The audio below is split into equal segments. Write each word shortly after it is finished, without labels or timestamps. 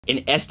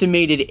An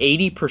estimated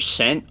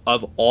 80%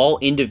 of all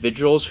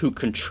individuals who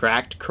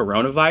contract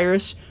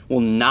coronavirus will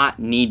not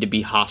need to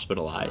be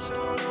hospitalized.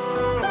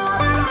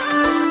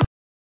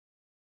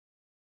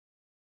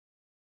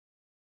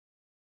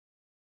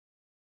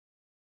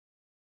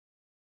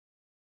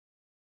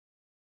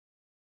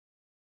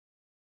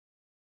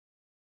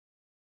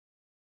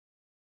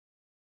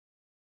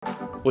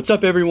 What's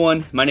up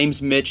everyone? My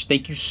name's Mitch.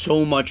 Thank you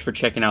so much for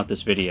checking out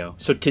this video.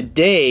 So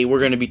today we're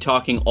going to be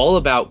talking all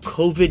about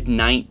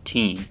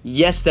COVID-19.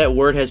 Yes, that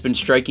word has been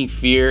striking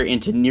fear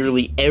into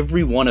nearly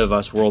every one of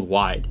us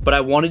worldwide, but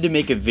I wanted to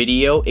make a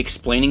video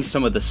explaining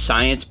some of the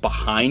science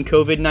behind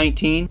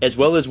COVID-19, as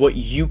well as what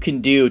you can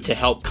do to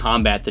help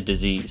combat the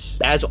disease.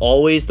 As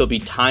always, there'll be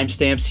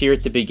timestamps here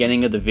at the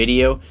beginning of the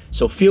video,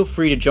 so feel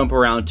free to jump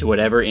around to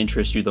whatever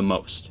interests you the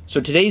most.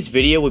 So today's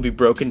video will be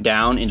broken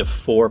down into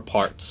 4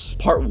 parts.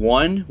 Part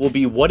 1 will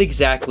be what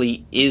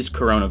exactly is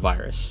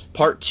coronavirus.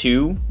 Part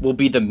 2 will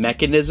be the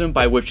mechanism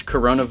by which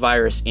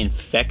coronavirus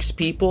infects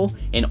people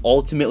and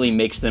ultimately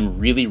makes them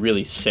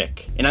really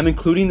sick. And I'm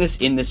including this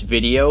in this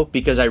video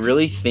because I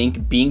really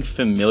think being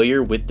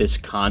familiar with this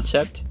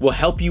concept will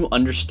help you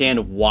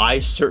understand why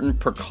certain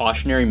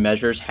precautionary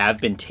measures have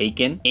been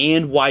taken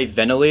and why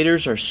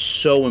ventilators are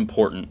so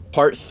important.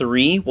 Part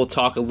 3 will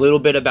talk a little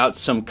bit about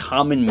some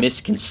common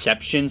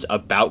misconceptions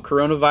about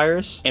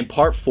coronavirus. And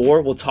part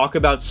 4 will talk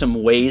about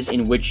some ways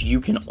in which you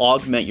can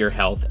augment your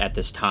health at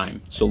this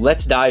time. So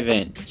let's dive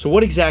in. So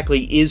what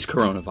exactly is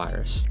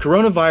coronavirus?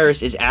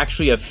 Coronavirus is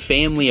actually a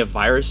family of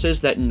viruses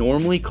that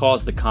normally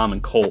cause the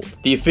common cold.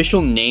 The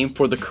official name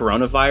for the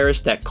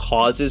coronavirus that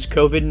causes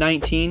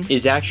COVID-19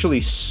 is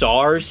actually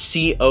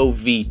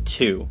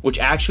SARS-CoV-2, which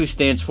actually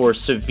stands for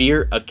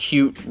Severe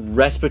Acute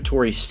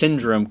Respiratory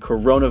Syndrome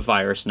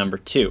Coronavirus number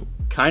 2.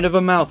 Kind of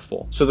a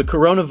mouthful. So the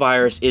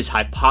coronavirus is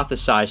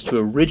hypothesized to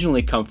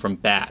originally come from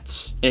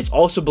bats. And it's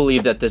also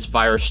believed that this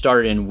virus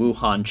started in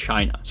Wuhan,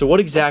 China. So what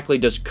exactly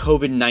does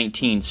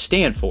COVID-19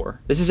 stand for?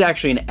 This is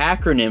actually an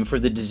acronym for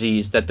the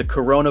disease that the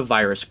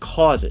coronavirus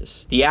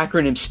causes. The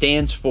acronym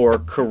stands for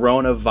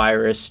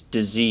Coronavirus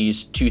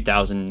Disease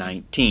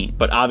 2019,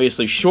 but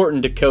obviously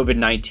shortened to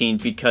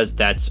COVID-19 because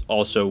that's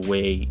also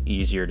way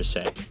easier to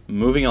say.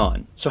 Moving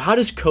on. So how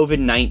does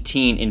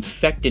COVID-19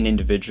 infect an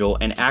individual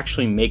and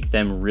actually make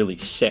them really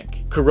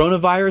sick?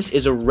 Coronavirus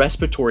is a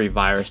respiratory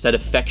virus that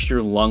affects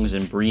your lungs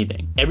and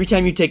breathing. Every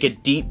time you take a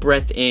deep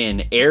breath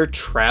in, air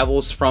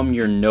travels from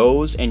your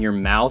nose and your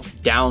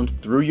mouth down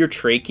through your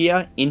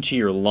trachea into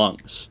your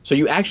lungs. So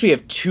you actually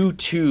have 2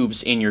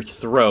 tubes in your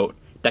throat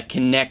that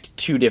connect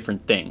 2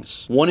 different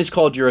things. One is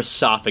called your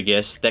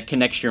esophagus that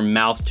connects your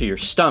mouth to your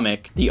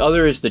stomach. The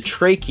other is the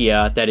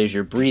trachea that is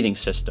your breathing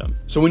system.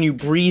 So when you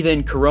breathe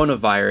in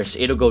coronavirus,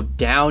 it'll go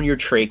down your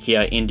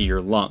trachea into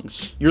your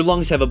lungs. Your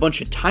lungs have a bunch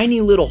of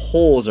tiny little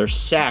holes or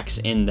sacs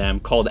in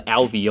them called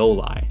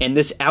alveoli. And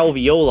this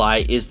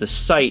alveoli is the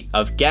site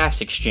of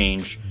gas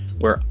exchange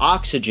where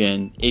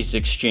oxygen is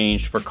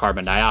exchanged for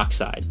carbon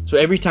dioxide. So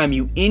every time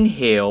you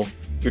inhale,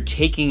 you're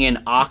taking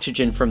in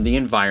oxygen from the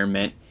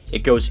environment.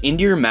 It goes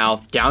into your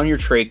mouth, down your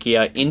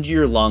trachea, into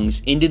your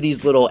lungs, into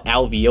these little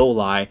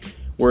alveoli,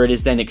 where it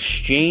is then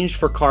exchanged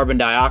for carbon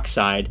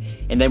dioxide.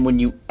 And then when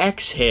you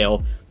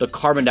exhale, the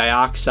carbon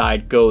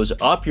dioxide goes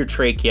up your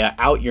trachea,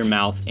 out your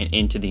mouth, and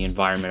into the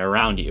environment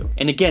around you.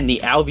 And again, the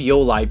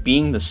alveoli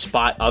being the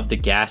spot of the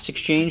gas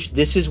exchange,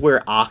 this is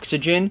where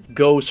oxygen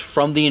goes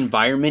from the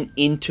environment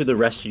into the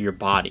rest of your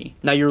body.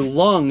 Now your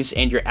lungs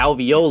and your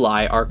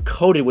alveoli are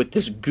coated with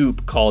this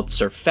goop called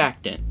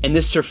surfactant. And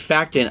this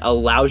surfactant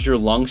allows your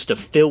lungs to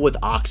fill with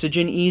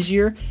oxygen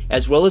easier,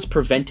 as well as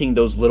preventing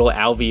those little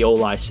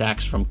alveoli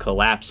sacs from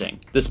collapsing.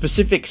 The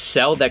specific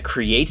cell that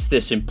creates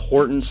this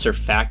important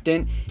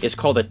surfactant is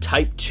called a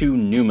type 2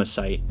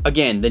 pneumocyte.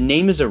 Again, the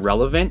name is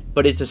irrelevant,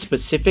 but it's a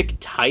specific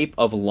type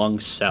of lung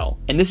cell.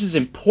 And this is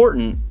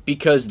important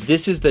because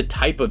this is the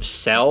type of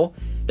cell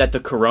that the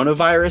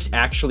coronavirus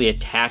actually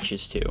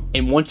attaches to.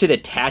 And once it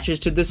attaches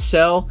to this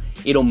cell,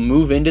 it'll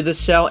move into the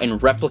cell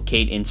and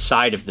replicate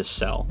inside of the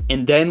cell.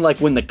 And then, like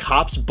when the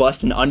cops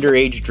bust an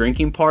underage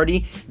drinking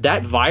party,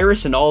 that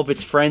virus and all of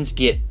its friends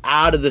get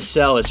out of the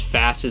cell as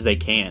fast as they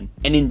can.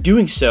 And in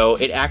doing so,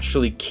 it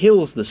actually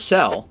kills the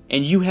cell.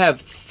 And you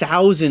have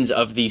thousands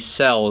of these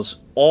cells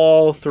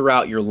all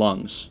throughout your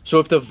lungs. So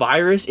if the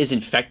virus is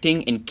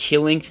infecting and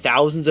killing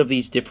thousands of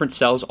these different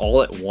cells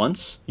all at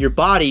once, your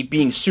body,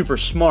 being super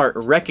smart,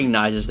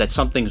 recognizes that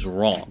something's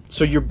wrong.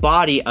 So your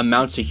body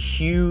mounts a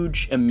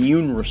huge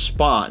immune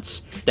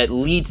response that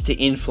leads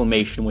to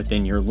inflammation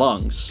within your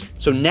lungs.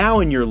 So now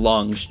in your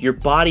lungs, your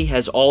body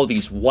has all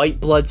these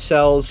white blood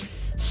cells,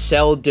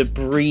 cell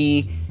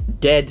debris,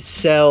 dead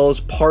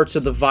cells, parts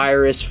of the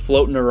virus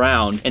floating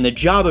around, and the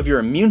job of your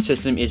immune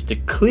system is to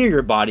clear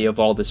your body of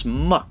all this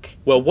muck.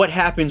 Well, what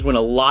happens when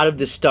a lot of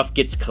this stuff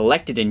gets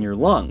collected in your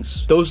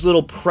lungs? Those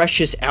little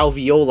precious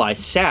alveoli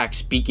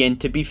sacs begin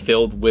to be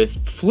filled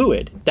with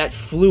fluid. That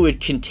fluid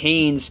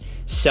contains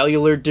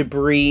cellular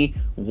debris,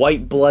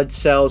 white blood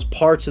cells,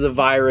 parts of the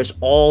virus,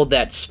 all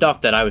that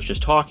stuff that I was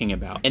just talking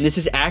about. And this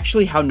is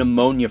actually how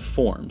pneumonia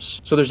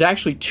forms. So there's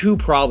actually two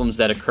problems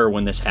that occur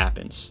when this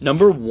happens.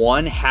 Number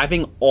one,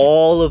 having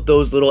all of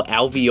those little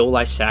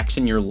alveoli sacs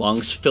in your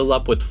lungs fill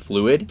up with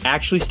fluid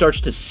actually starts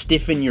to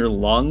stiffen your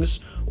lungs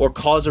or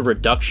cause a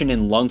reduction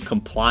in lung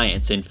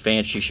compliance in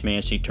fancy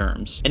schmancy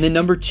terms. And then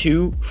number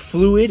two,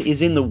 fluid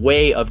is in the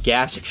way of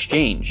gas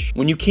exchange.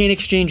 When you can't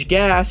exchange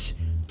gas,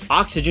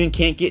 oxygen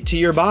can't get to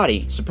your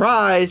body.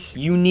 Surprise!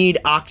 You need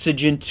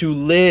oxygen to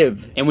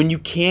live. And when you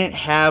can't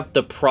have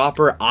the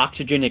proper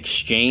oxygen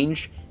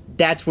exchange,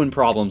 that's when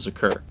problems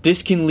occur.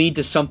 This can lead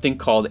to something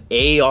called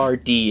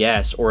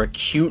ARDS, or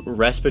acute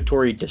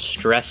respiratory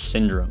distress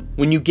syndrome.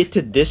 When you get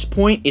to this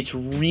point, it's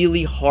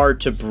really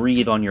hard to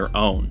breathe on your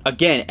own.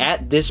 Again,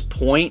 at this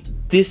point,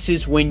 this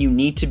is when you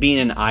need to be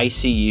in an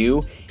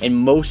ICU and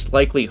most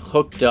likely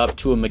hooked up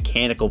to a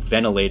mechanical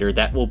ventilator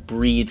that will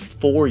breathe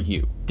for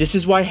you. This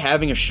is why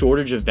having a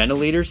shortage of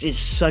ventilators is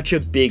such a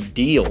big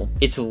deal.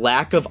 It's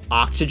lack of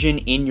oxygen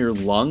in your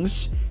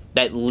lungs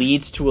that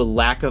leads to a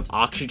lack of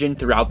oxygen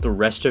throughout the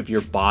rest of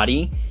your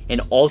body and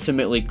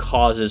ultimately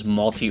causes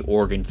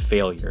multi-organ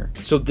failure.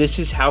 So this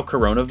is how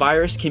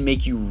coronavirus can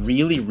make you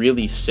really,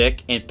 really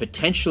sick and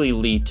potentially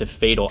lead to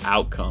fatal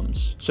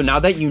outcomes. So now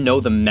that you know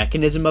the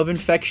mechanism of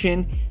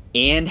infection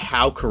and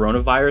how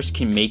coronavirus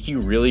can make you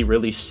really,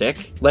 really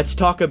sick, let's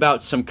talk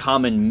about some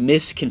common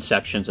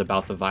misconceptions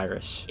about the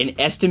virus. An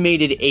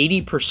estimated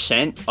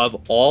 80% of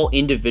all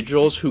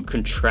individuals who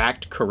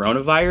contract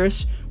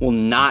coronavirus will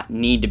not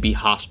need to be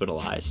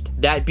hospitalized.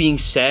 That being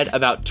said,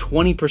 about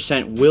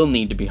 20% will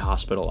need to be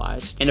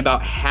hospitalized. And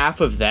about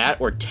half of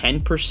that, or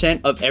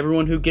 10% of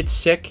everyone who gets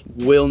sick,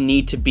 will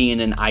need to be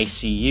in an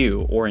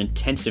ICU, or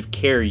intensive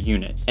care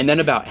unit. And then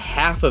about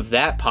half of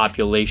that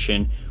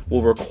population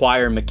will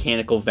require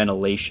mechanical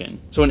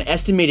ventilation. So an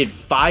estimated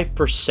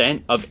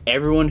 5% of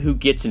everyone who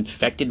gets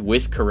infected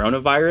with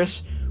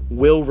coronavirus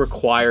will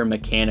require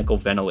mechanical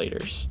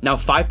ventilators. Now,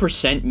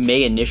 5%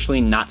 may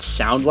initially not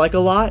sound like a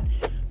lot,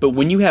 but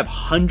when you have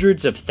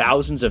hundreds of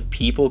thousands of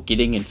people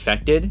getting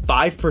infected,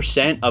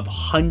 5% of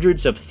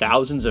hundreds of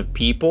thousands of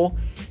people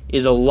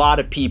is a lot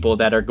of people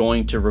that are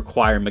going to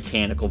require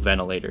mechanical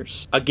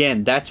ventilators.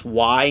 Again, that's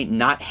why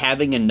not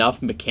having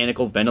enough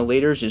mechanical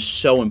ventilators is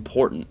so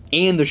important.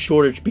 And the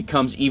shortage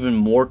becomes even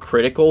more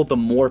critical the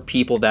more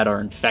people that are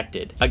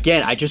infected.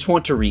 Again, I just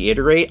want to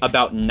reiterate,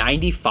 about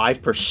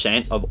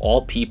 95% of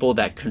all people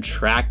that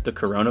contract the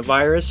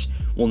coronavirus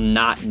will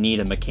not need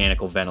a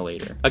mechanical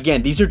ventilator.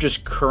 Again, these are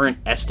just current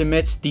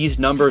estimates. These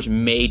numbers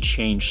may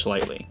change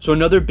slightly. So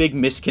another big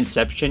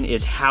misconception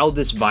is how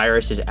this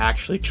virus is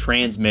actually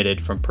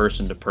transmitted from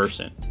person to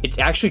person. It's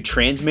actually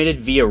transmitted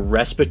via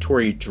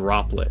respiratory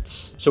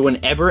droplets. So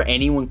whenever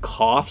anyone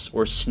coughs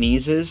or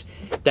sneezes,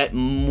 that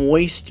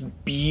moist,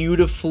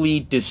 beautifully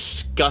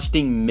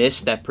disgusting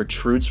mist that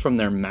protrudes from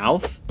their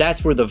mouth,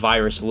 that's where the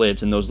virus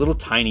lives, in those little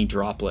tiny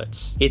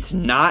droplets. It's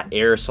not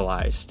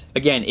aerosolized.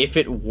 Again, if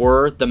it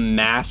were, the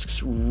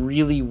masks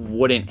really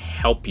wouldn't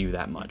help you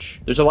that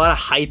much. There's a lot of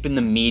hype in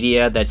the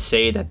media that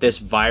say that this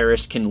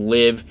virus can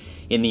live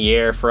in the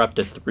air for up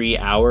to 3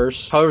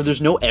 hours. However,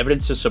 there's no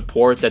evidence to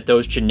support that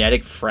those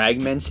genetic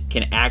fragments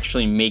can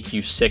actually make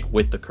you sick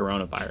with the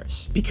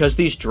coronavirus. Because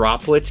these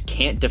droplets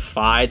can't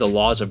defy the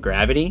laws of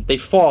gravity, they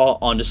fall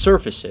onto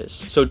surfaces.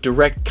 So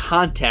direct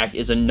contact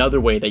is another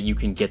way that you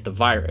can get the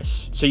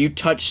virus. So you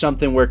touch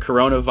something where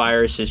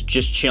coronavirus is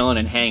just chilling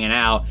and hanging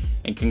out,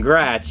 and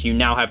congrats, you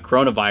now have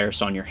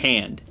coronavirus on your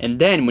hand. And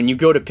then when you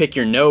go to pick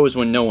your nose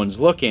when no one's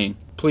looking,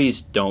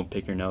 please don't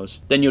pick your nose.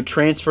 Then you'll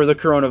transfer the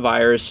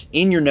coronavirus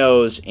in your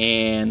nose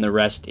and the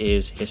rest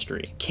is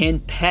history. Can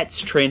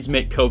pets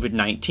transmit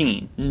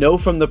COVID-19? No,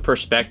 from the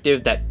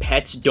perspective that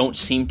pets don't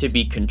seem to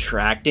be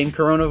contracting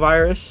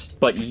coronavirus,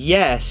 but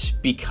yes,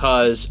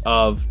 because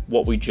of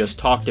what we just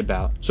talked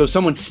about. So if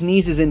someone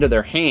sneezes into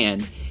their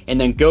hand and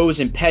then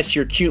goes and pets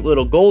your cute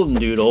little golden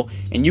doodle,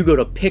 and you go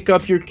to pick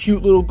up your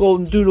cute little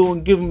golden doodle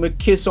and give him a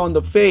kiss on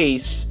the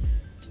face,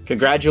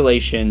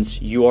 congratulations,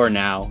 you are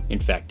now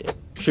infected.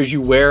 Should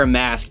you wear a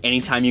mask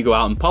anytime you go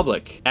out in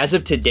public? As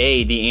of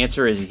today, the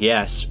answer is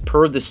yes,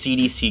 per the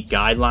CDC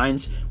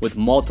guidelines, with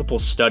multiple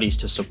studies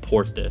to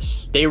support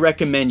this. They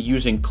recommend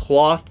using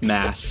cloth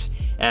masks,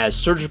 as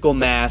surgical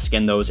masks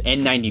and those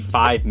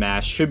N95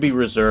 masks should be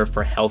reserved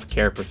for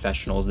healthcare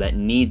professionals that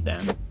need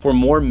them. For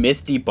more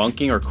myth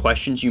debunking or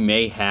questions you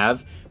may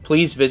have,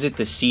 please visit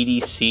the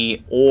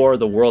CDC or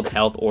the World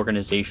Health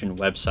Organization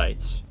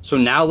websites. So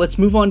now let's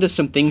move on to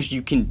some things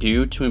you can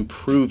do to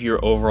improve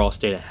your overall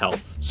state of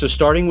health. So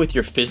starting with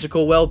your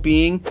physical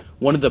well-being,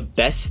 one of the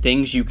best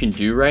things you can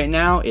do right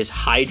now is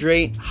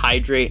hydrate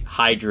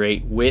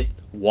with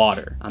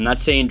water. I'm not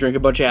saying drink a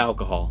bunch of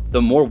alcohol.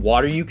 The more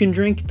water you can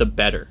drink, the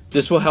better.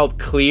 This will help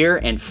clear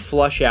and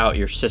flush out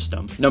your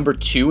system. Number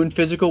 2 in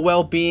physical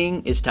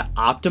well-being is to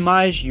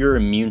optimize your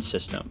immune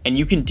system. And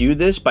you can do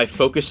this by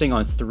focusing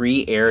on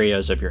 3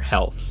 areas of your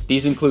health.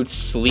 These include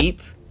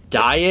sleep,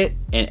 diet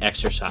and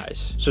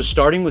exercise. So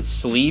starting with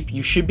sleep,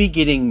 you should be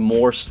getting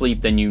more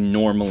sleep than you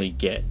normally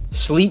get.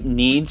 Sleep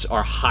needs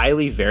are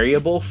highly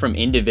variable from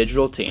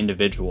individual to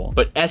individual,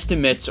 but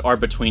estimates are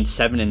between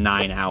 7 and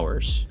 9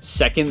 hours.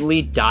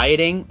 Secondly,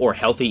 dieting or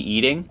healthy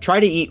eating. Try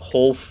to eat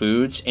whole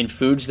foods and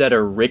foods that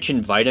are rich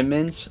in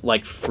vitamins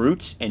like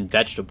fruits and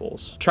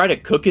vegetables. Try to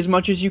cook as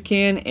much as you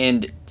can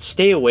and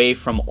stay away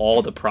from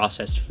all the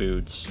processed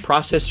foods.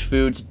 Processed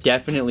foods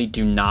definitely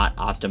do not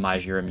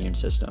optimize your immune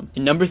system.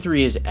 And number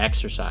 3 is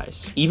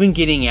exercise. Even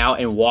getting out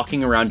and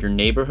walking around your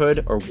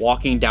neighborhood or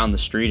walking down the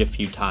street a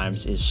few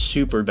times is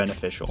super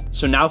beneficial.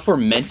 So now for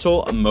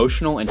mental,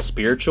 emotional, and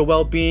spiritual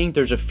well-being,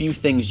 there's a few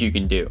things you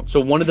can do. So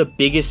one of the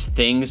biggest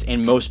things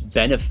and most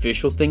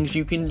beneficial things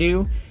you can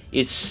do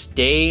is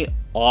stay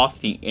off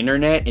the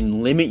internet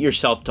and limit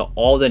yourself to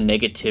all the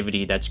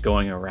negativity that's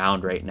going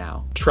around right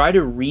now. Try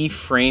to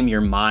reframe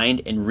your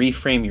mind and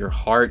reframe your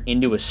heart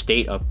into a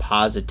state of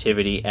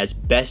positivity as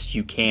best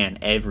you can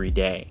every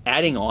day.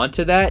 Adding on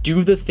to that,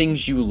 do the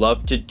things you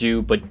love to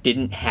do but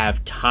didn't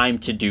have time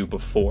to do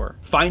before.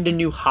 Find a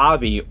new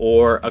hobby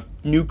or a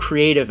new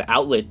creative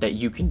outlet that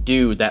you can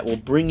do that will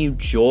bring you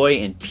joy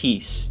and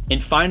peace.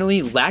 And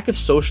finally, lack of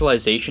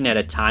socialization at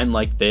a time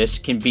like this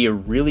can be a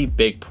really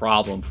big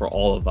problem for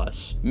all of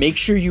us. Make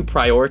sure you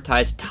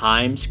prioritize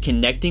times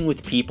connecting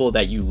with people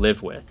that you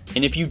live with.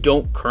 And if you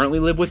don't currently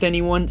live with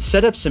anyone,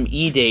 set up some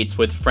e-dates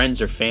with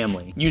friends or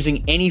family,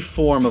 using any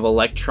form of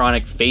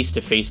electronic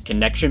face-to-face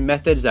connection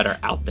methods that are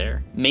out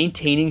there.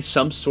 Maintaining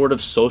some sort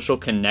of social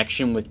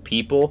connection with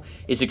people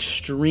is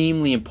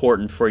extremely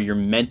important for your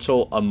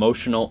mental,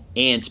 emotional,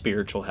 and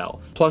spiritual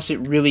health. Plus,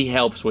 it really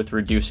helps with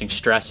reducing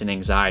stress and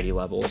anxiety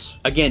levels.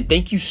 Again,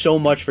 thank you so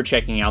much for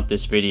checking out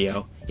this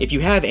video. If you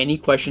have any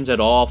questions at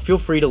all, feel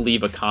free to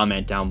leave a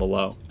comment down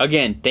below.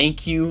 Again,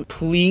 thank you.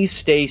 Please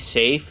stay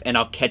safe, and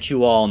I'll catch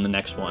you all in the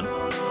next one.